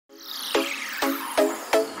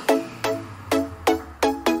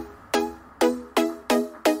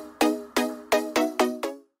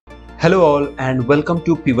Hello all and welcome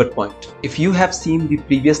to Pivot Point. If you have seen the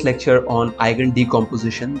previous lecture on Eigen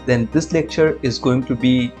decomposition, then this lecture is going to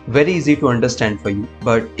be very easy to understand for you.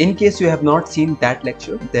 But in case you have not seen that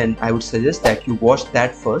lecture, then I would suggest that you watch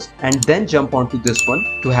that first and then jump onto this one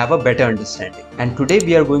to have a better understanding. And today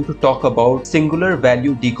we are going to talk about singular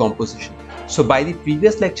value decomposition. So by the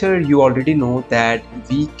previous lecture, you already know that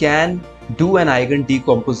we can do an eigen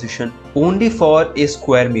decomposition only for a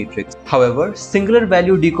square matrix. However, singular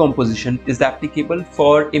value decomposition is applicable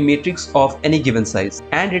for a matrix of any given size,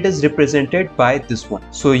 and it is represented by this one.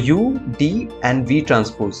 So U, D and V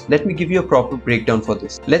transpose. Let me give you a proper breakdown for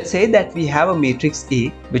this. Let's say that we have a matrix A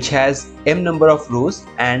which has m number of rows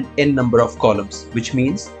and n number of columns, which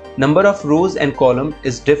means number of rows and column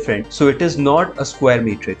is different, so it is not a square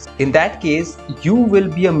matrix. In that case, U will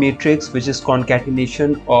be a matrix which is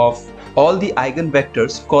concatenation of all the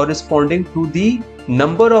eigenvectors corresponding to the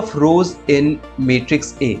number of rows in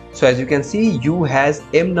matrix A. So as you can see, U has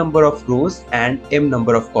m number of rows and m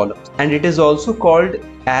number of columns, and it is also called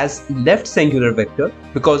as left singular vector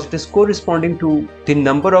because it is corresponding to the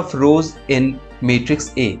number of rows in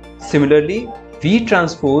matrix A. Similarly, V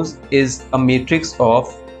transpose is a matrix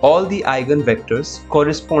of all the eigenvectors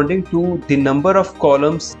corresponding to the number of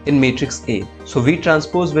columns in matrix A. So V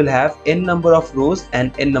transpose will have n number of rows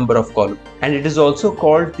and n number of columns, and it is also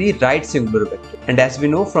called the right singular vector. And as we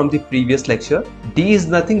know from the previous lecture, D is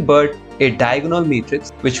nothing but a diagonal matrix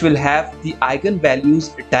which will have the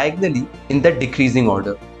eigenvalues diagonally in the decreasing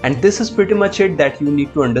order. And this is pretty much it that you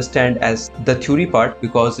need to understand as the theory part,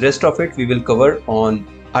 because rest of it we will cover on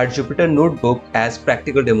our Jupyter notebook as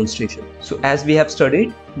practical demonstration. So as we have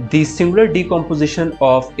studied, the singular decomposition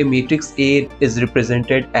of a matrix A is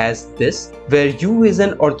represented as this, where U is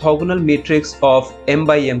an orthogonal matrix of m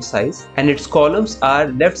by m size and its columns are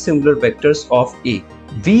left singular vectors of A.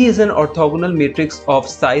 V is an orthogonal matrix of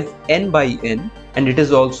size n by n, and it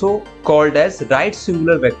is also called as right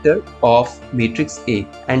singular vector of matrix A.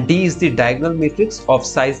 And D is the diagonal matrix of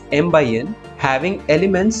size m by n, having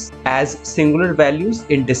elements as singular values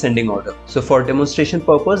in descending order. So for demonstration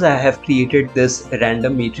purpose, I have created this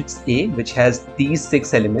random matrix A which has these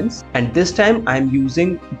 6 elements, and this time I am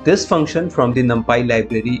using this function from the NumPy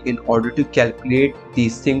library in order to calculate the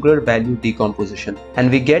singular value decomposition,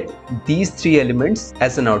 and we get these 3 elements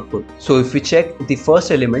as an output. So if we check the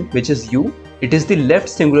first element, which is U, it is the left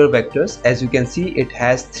singular vectors. As you can see, it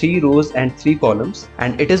has 3 rows and 3 columns,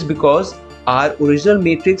 and it is because our original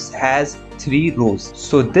matrix has 3 rows.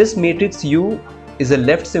 So this matrix U is a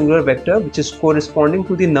left singular vector which is corresponding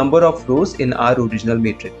to the number of rows in our original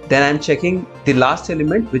matrix. Then I am checking the last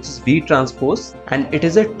element, which is V transpose, and it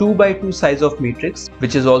is a 2 by 2 size of matrix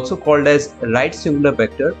which is also called as right singular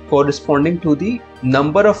vector corresponding to the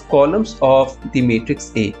number of columns of the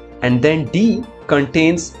matrix A. And then D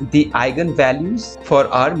contains the eigenvalues for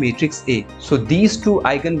our matrix A. So these 2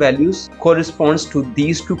 eigenvalues corresponds to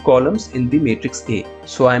these 2 columns in the matrix A.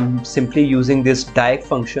 So I'm simply using this diag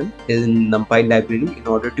function in NumPy library in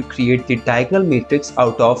order to create the diagonal matrix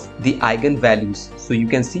out of the eigenvalues. So you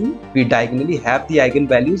can see we diagonally have the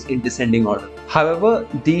eigenvalues in descending order. However,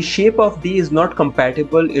 the shape of D is not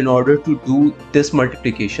compatible in order to do this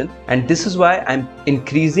multiplication, and this is why I'm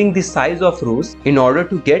increasing the size of rows in order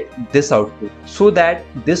to get this output, so that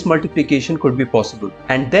this multiplication could be possible.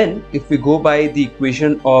 And then if we go by the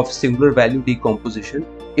equation of singular value decomposition,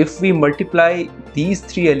 if we multiply these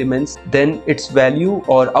 3 elements, then its value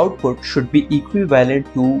or output should be equivalent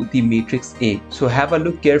to the matrix A. So have a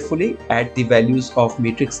look carefully at the values of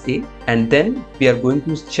matrix A, and then we are going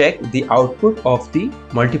to check the output of the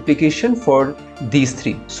multiplication for these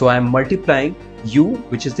 3. So I am multiplying U,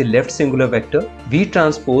 which is the left singular vector, V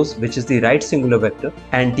transpose, which is the right singular vector,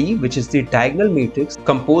 and D, which is the diagonal matrix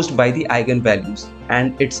composed by the eigenvalues,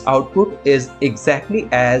 and its output is exactly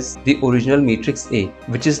as the original matrix A,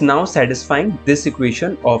 which is now satisfying this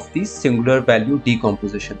equation of the singular value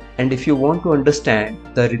decomposition. And if you want to understand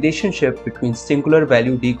the relationship between singular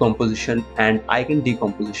value decomposition and eigen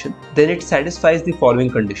decomposition, then it satisfies the following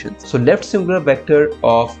conditions. So left singular vector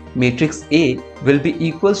of matrix A will be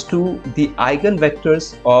equals to the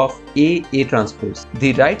eigenvectors of A transpose.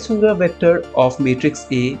 The right singular vector of matrix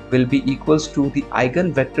A will be equals to the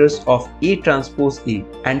eigenvectors of A transpose A,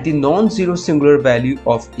 and the non-zero singular value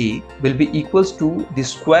of A will be equals to the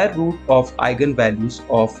square root of eigenvalues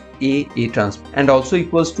of A transpose, and also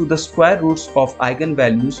equals to the square roots of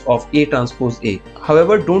eigenvalues of A transpose A.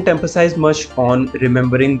 However, don't emphasize much on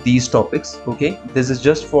remembering these topics, okay? This is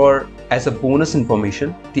just for as a bonus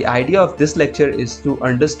information. The idea of this lecture is to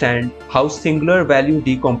understand how singular value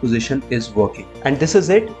decomposition is working. And this is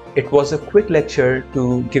it. It was a quick lecture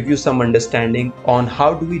to give you some understanding on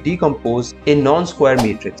how do we decompose a non-square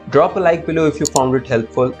matrix. Drop a like below if you found it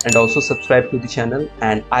helpful, and also subscribe to the channel,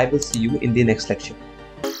 and I will see you in the next lecture.